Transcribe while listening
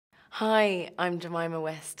Hi, I'm Jemima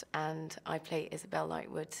West, and I play Isabel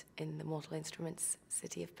Lightwood in the Mortal Instruments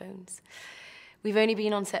City of Bones. We've only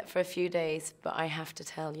been on set for a few days, but I have to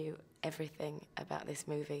tell you, everything about this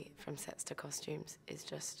movie, from sets to costumes, is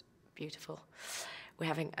just beautiful. We're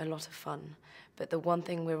having a lot of fun, but the one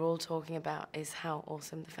thing we're all talking about is how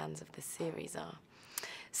awesome the fans of this series are.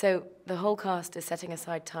 So the whole cast is setting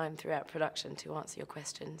aside time throughout production to answer your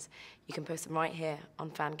questions. You can post them right here on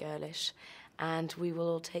Fangirlish, and we will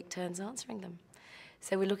all take turns answering them.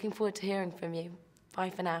 So we're looking forward to hearing from you.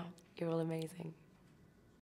 Bye for now. You're all amazing.